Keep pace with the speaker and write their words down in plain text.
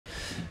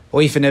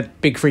or even a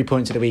big 3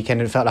 points at the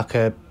weekend, and it felt like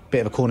a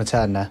bit of a corner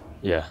turn there.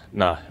 Yeah,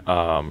 no.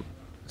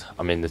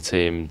 I mean, the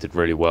team did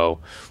really well.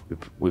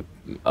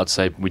 I'd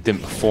say we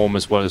didn't perform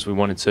as well as we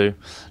wanted to,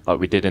 like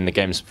we did in the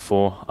games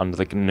before under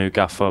the new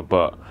gaffer.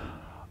 But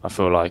I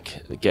feel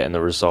like getting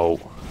the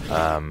result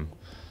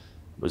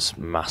was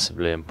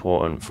massively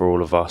important for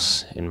all of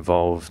us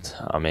involved.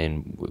 I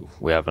mean,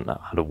 we haven't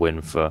had a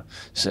win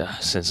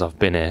since I've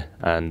been here,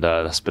 and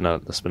that's been a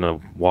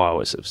while.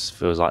 It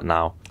feels like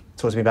now.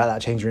 Talk to me about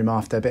that changing room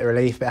after. A bit of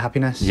relief, a bit of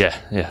happiness.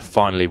 Yeah.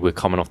 Finally, we're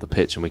coming off the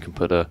pitch and we can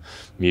put the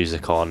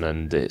music on,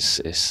 and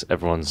it's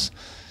everyone's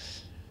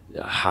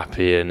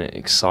happy and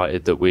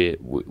excited that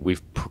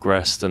we've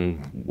progressed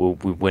and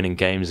we're winning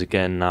games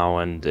again now,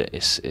 and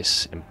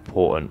it's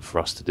important for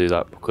us to do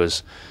that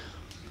because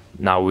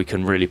now we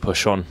can really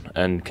push on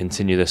and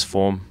continue this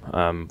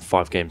form.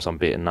 5 games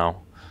unbeaten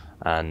now,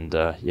 and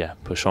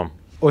push on.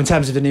 Or in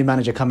terms of the new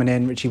manager coming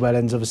in, Richie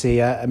Wellens, obviously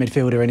a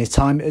midfielder in his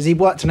time. Has he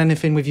worked on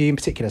anything with you in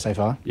particular so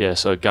far? Yeah,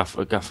 so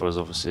Gaffer was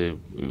obviously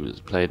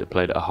played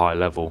at a high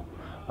level,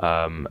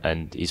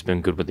 and he's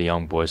been good with the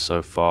young boys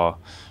so far.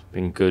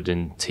 Been good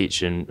in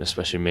teaching,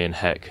 especially me and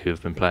Heck, who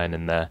have been playing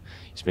in there.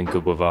 He's been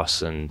good with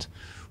us, and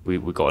we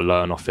got to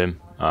learn off him.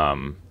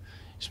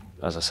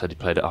 As I said, he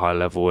played at a high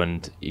level,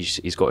 and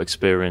he's got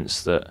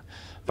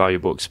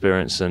valuable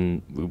experience,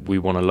 and we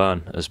want to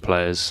learn as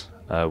players.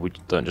 We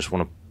don't just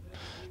want to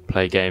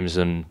play games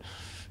and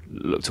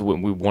look to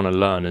win. We want to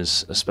learn,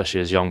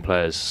 especially as young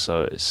players,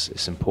 so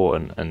it's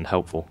important and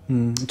helpful.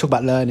 Talk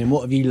about learning.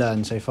 What have you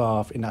learned so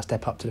far in that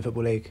step up to the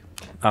Football League?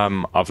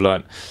 I've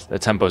learned the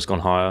tempo's gone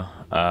higher,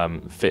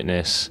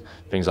 fitness,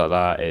 things like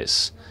that.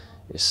 It's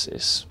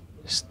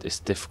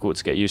difficult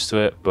to get used to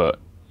it, but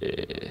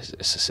it's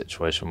a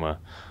situation where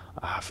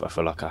I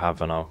feel like I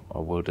have, and I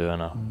will do,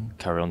 and I'll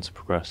carry on to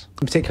progress.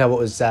 In particular, what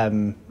was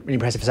really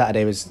impressive for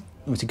Saturday was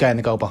to go in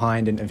the goal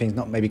behind and things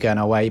not maybe going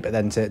our way, but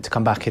then to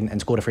come back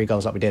and score the 3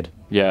 goals like we did.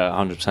 Yeah,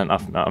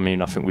 100%. I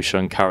mean, I think we've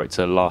shown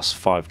character the last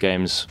 5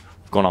 games.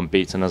 We've gone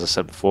unbeaten, as I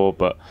said before,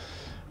 but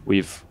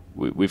we've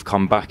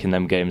come back in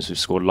them games. We've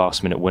scored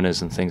last-minute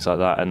winners and things like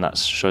that, and that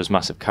shows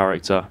massive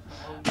character.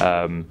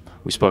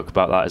 We spoke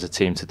about that as a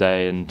team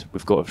today, and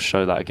we've got to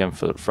show that again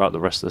throughout the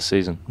rest of the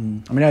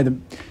season. I mean, the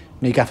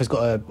new gaffer's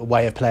got a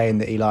way of playing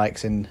that he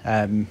likes, and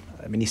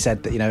I mean, he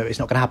said that it's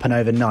not going to happen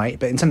overnight.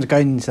 But in terms of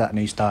going into that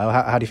new style,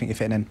 how do you think you're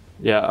fitting in?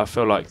 Yeah, I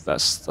feel like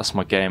that's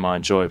my game. I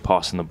enjoy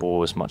passing the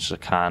ball as much as I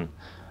can.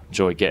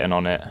 Enjoy getting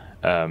on it,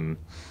 and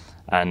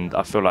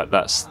I feel like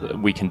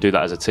we can do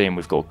that as a team.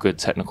 We've got good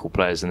technical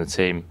players in the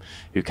team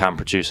who can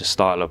produce a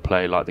style of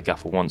play like the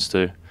gaffer wants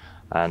to,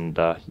 and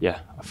I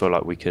feel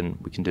like we can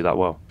do that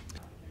well.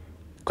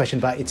 Question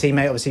about your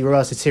teammate, obviously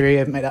Roel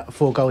Sotiria made that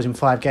 4 goals in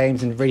 5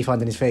 games and really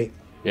finding his feet.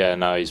 Yeah,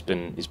 no, he's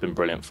been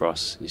brilliant for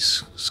us.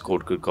 He's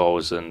scored good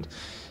goals, and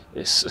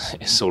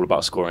it's all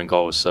about scoring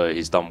goals. So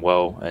he's done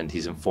well, and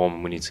he's in form,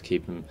 and we need to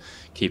keep him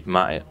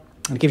at it.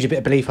 And it gives you a bit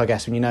of belief, I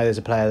guess, when you know there's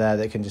a player there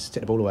that can just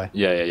tip the ball away.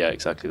 Yeah,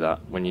 exactly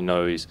that. When you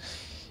know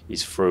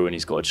he's through and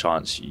he's got a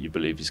chance, you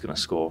believe he's going to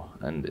score,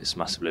 and it's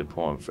massively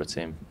important for a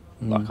team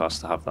like us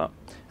to have that.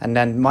 And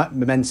then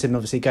momentum,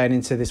 obviously, going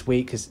into this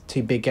week, because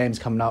 2 big games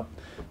coming up.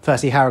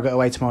 Firstly, Harrogate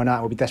away tomorrow night.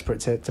 We'll be desperate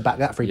to back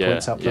that 3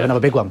 points up for another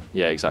big one.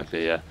 Yeah,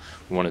 exactly, yeah.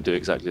 We want to do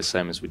exactly the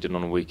same as we did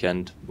on the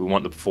weekend. We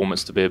want the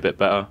performance to be a bit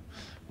better.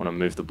 We want to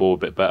move the ball a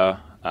bit better.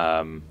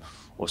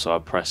 Also our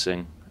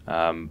pressing.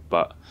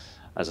 But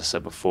as I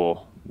said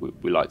before,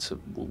 we want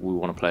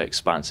to play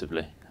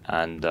expansively.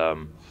 And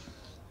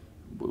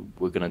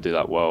we're going to do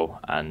that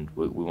well, and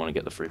we want to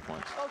get the 3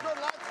 points.